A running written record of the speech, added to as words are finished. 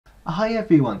Hi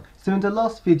everyone, so in the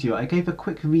last video I gave a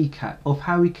quick recap of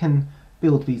how we can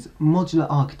build these modular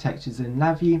architectures in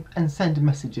LabVIEW and send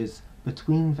messages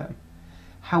between them.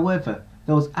 However,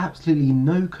 there was absolutely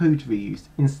no code reuse.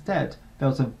 Instead, there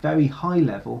was a very high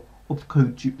level of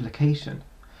code duplication.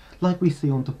 Like we see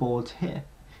on the board here,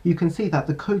 you can see that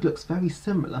the code looks very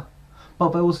similar,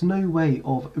 but there was no way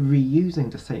of reusing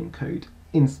the same code.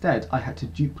 Instead, I had to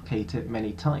duplicate it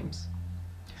many times.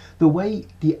 The way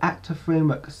the Actor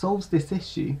framework solves this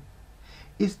issue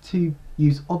is to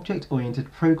use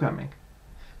object-oriented programming.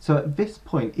 So at this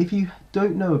point, if you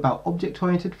don't know about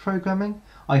object-oriented programming,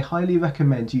 I highly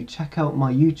recommend you check out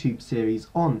my YouTube series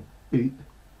on OOP,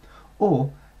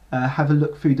 or have a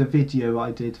look through the video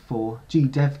I did for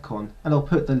GDevCon, and I'll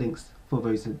put the links for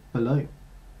those below.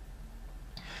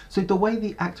 So the way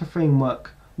the Actor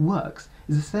framework works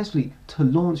is essentially to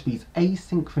launch these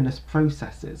asynchronous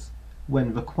processes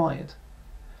when required.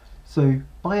 So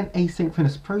by an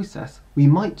asynchronous process, we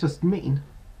might just mean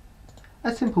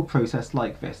a simple process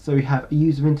like this. So we have a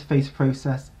user interface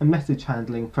process, a message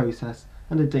handling process,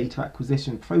 and a data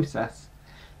acquisition process.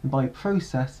 And by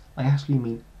process, I actually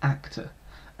mean actor.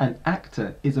 An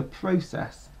actor is a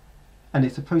process, and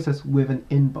it's a process with an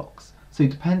inbox. So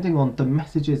depending on the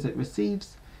messages it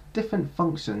receives, different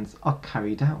functions are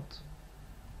carried out.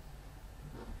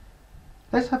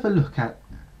 Let's have a look at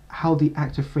how the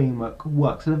Actor framework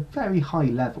works at a very high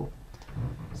level.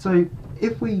 So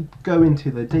if we go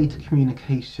into the data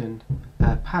communication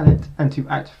palette and to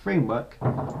Actor framework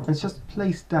and just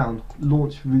place down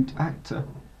launch root actor,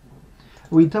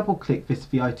 we double click this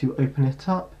VI to open it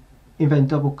up and then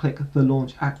double click the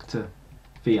launch actor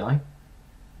VI.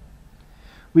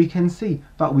 We can see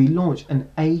that we launch an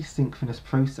asynchronous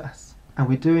process, and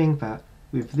we're doing that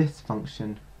with this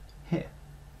function here.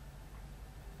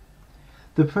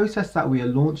 The process that we are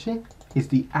launching is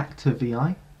the actor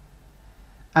VI,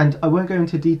 and I won't go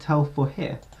into detail for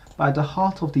here, but at the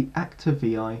heart of the actor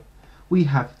VI we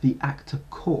have the actor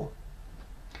core.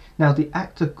 Now the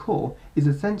actor core is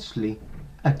essentially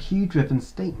a queue-driven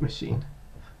state machine,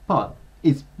 but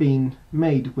it's being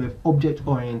made with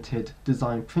object-oriented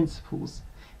design principles.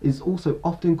 It is also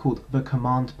often called the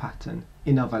command pattern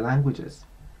in other languages.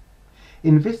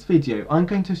 In this video I'm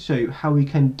going to show how we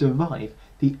can derive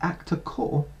the actor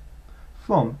core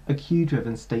from a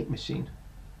queue-driven state machine.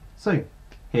 So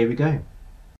here we go.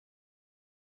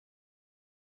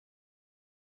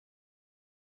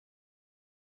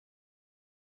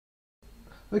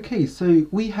 Okay, so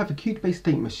we have a queue-based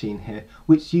state machine here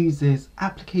which uses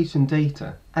application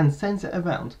data and sends it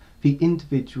around the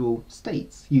individual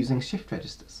states using shift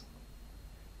registers.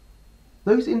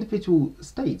 Those individual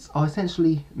states are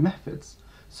essentially methods,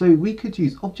 so we could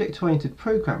use object-oriented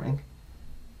programming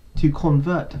to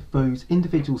convert those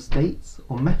individual states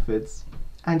or methods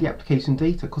and the application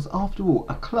data, because after all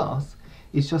a class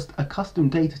is just a custom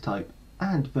data type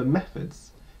and the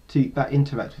methods that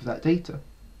interact with that data.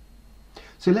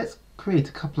 So let's create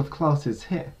a couple of classes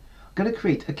here. I'm going to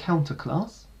create a counter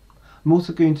class. I'm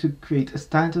also going to create a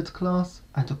standard class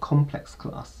and a complex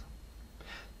class.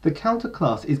 The counter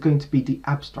class is going to be the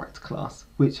abstract class,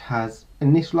 which has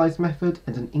an initialize method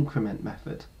and an increment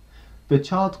method. The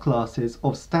child classes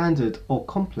of standard or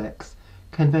complex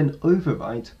can then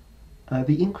override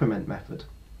the increment method.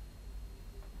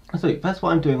 So that's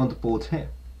what I'm doing on the board here.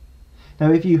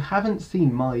 Now if you haven't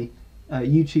seen my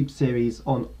YouTube series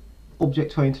on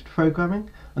object-oriented programming,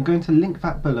 I'm going to link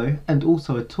that below, and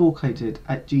also a talk I did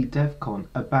at GDevCon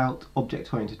about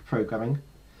object-oriented programming.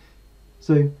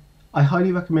 So I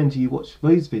highly recommend you watch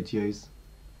those videos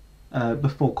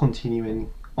before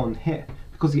continuing on here,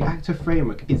 because the Actor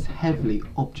framework is heavily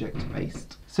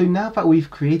object-based. So now that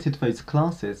we've created those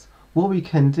classes, what we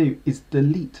can do is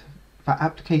delete that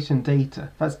application data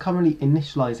that's currently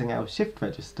initializing our shift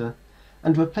register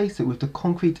and replace it with the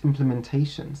concrete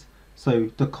implementations, so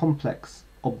the complex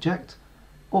object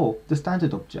or the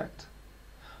standard object.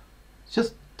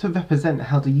 Just to represent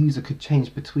how the user could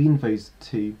change between those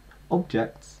two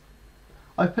objects,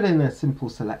 I put in a simple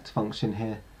select function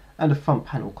here and a front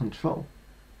panel control.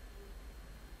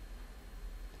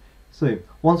 So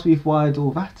once we've wired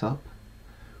all that up,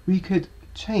 we could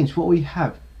change what we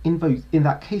have in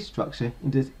that case structure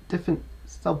into different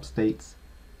substates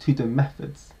to the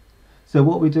methods. So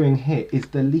what we're doing here is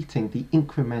deleting the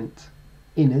increment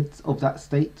innards of that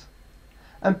state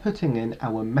and putting in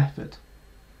our method.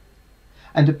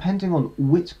 And depending on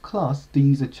which class the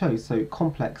user chose, so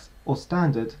complex or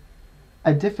standard,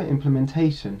 a different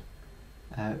implementation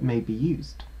may be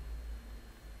used.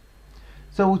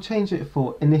 So we'll change it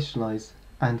for initialize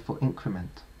and for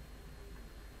increment.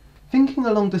 Thinking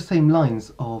along the same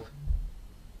lines of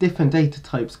different data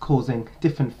types causing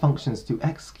different functions to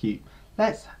execute,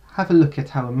 let's have a look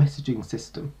at our messaging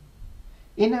system.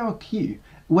 In our queue,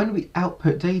 when we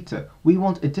output data, we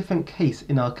want a different case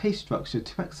in our case structure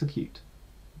to execute.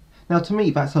 Now to me,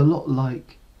 that's a lot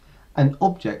like an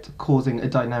object causing a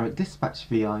dynamic dispatch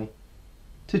VI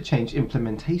to change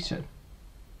implementation.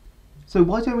 So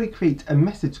why don't we create a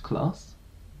message class,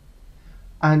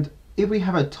 and if we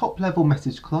have a top level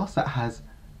message class that has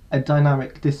a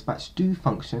dynamic dispatch do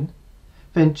function,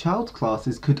 then child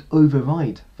classes could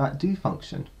override that do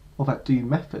function or that do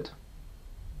method.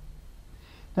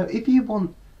 Now if you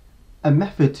want a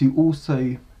method to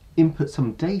also input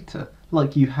some data,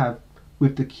 like you have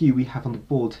with the queue we have on the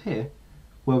board here,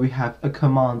 where we have a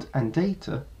command and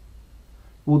data,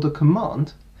 well, the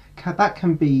command that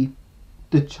can be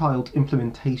the child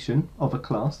implementation of a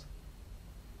class,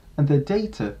 and the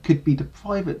data could be the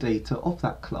private data of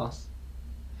that class.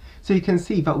 So you can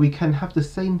see that we can have the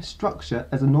same structure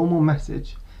as a normal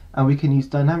message, and we can use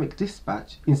dynamic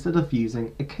dispatch instead of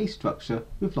using a case structure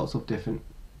with lots of different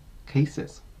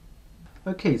cases.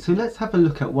 Okay, so let's have a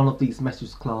look at one of these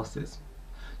message classes.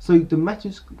 So the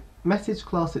message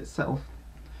class itself,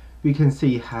 we can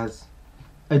see has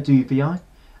a do VI,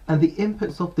 and the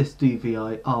inputs of this do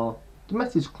VI are the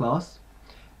message class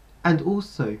and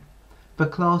also the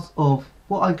class of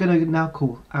what I'm going to now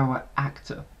call our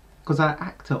actor, because our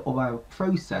actor or our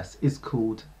process is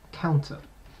called counter.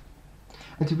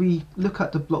 And if we look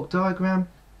at the block diagram,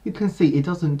 you can see it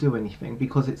doesn't do anything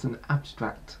because it's an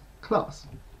abstract class.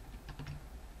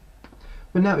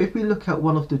 But now if we look at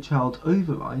one of the child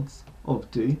overrides of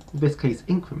do, in this case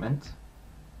increment,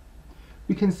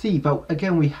 we can see that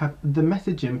again we have the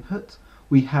message input,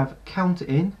 we have counter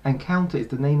in, and counter is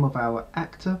the name of our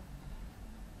actor,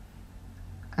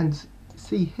 and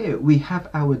see here we have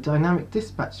our dynamic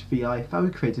dispatch VI that we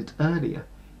created earlier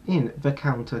in the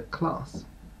counter class.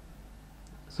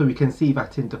 So we can see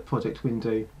that in the project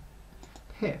window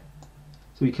here.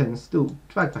 So we can still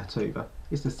drag that over,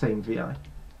 it's the same VI.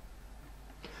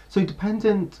 So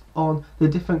dependent on the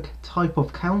different type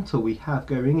of counter we have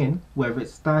going in, whether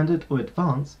it's standard or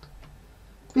advanced,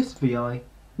 this VI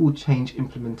will change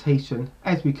implementation,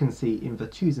 as we can see in the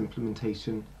choose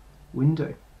implementation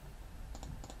window.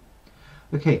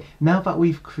 Okay, now that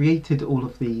we've created all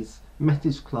of these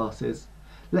message classes,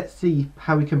 let's see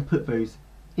how we can put those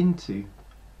into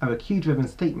our queue-driven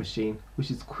state machine,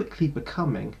 which is quickly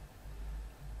becoming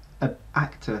an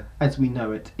actor as we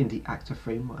know it in the actor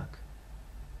framework.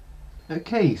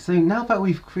 Okay, so now that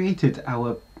we've created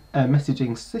our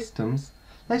messaging systems,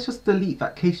 let's just delete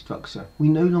that case structure. We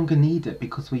no longer need it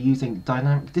because we're using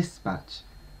dynamic dispatch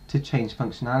to change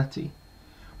functionality.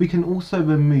 We can also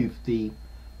remove the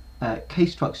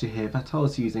case structure here that I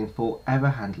was using for error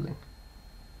handling.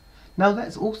 Now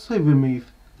let's also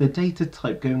remove the data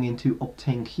type going into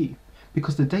obtain queue,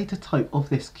 because the data type of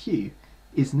this queue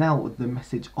is now the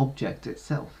message object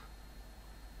itself.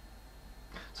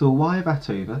 So we'll wire that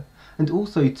over, and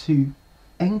also to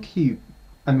enqueue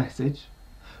a message,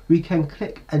 we can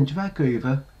click and drag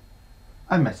over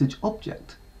a message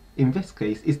object. In this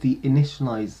case, it's the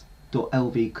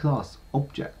initialize.lv class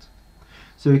object.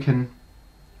 So we can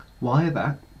wire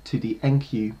that to the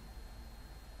enqueue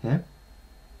here.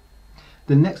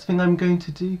 The next thing I'm going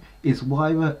to do is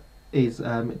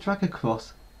drag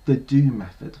across the do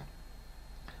method.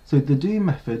 So the do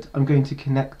method I'm going to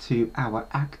connect to our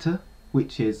actor,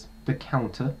 which is the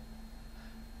counter,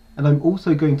 and I'm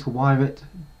also going to wire it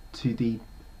to the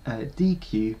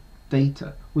dequeue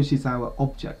data, which is our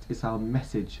object, it's our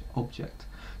message object.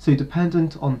 So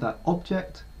dependent on that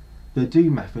object, the do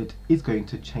method is going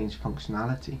to change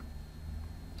functionality.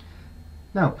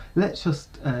 Now let's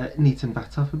just neaten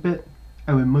that up a bit,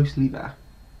 and we're mostly there.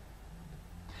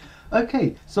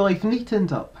 Okay, so I've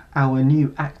neatened up our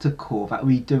new actor core that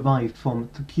we derived from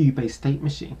the queue-based state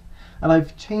machine, and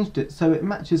I've changed it so it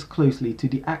matches closely to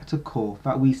the actor core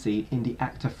that we see in the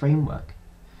actor framework.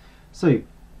 So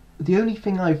the only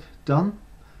thing I've done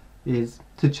is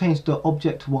to change the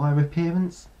object wire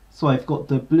appearance, so I've got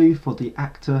the blue for the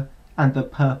actor and the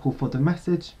purple for the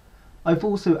message. I've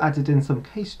also added in some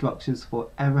case structures for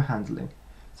error handling.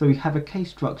 So we have a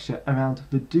case structure around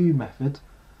the do method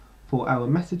for our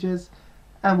messages,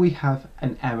 and we have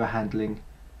an error handling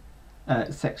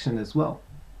section as well.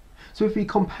 So if we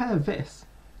compare this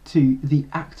to the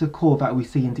actor core that we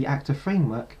see in the actor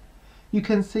framework, you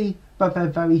can see that they're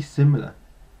very similar.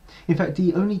 In fact,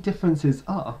 the only differences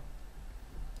are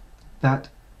that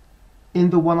in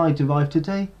the one I derived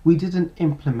today, we didn't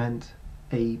implement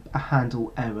a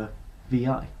handle error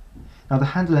VI. Now the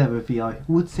handle error VI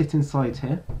would sit inside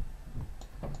here,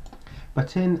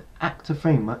 But in Actor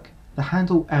Framework, the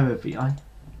handle error VI,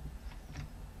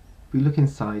 we look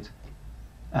inside,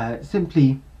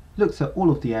 simply looks at all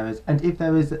of the errors, and if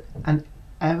there is an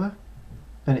error,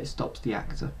 then it stops the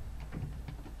actor.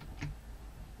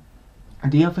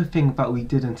 And the other thing that we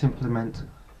didn't implement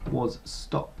was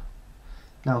stop.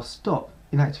 Now stop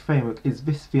in Actor Framework is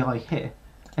this VI here,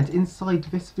 and inside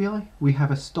this VI we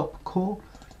have a stop call,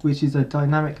 which is a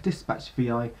dynamic dispatch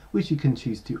VI which you can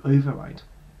choose to override.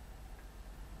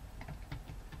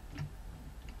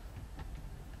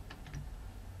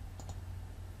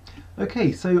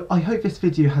 Okay, so I hope this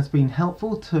video has been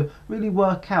helpful to really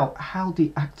work out how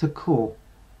the actor call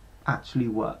actually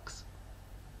works.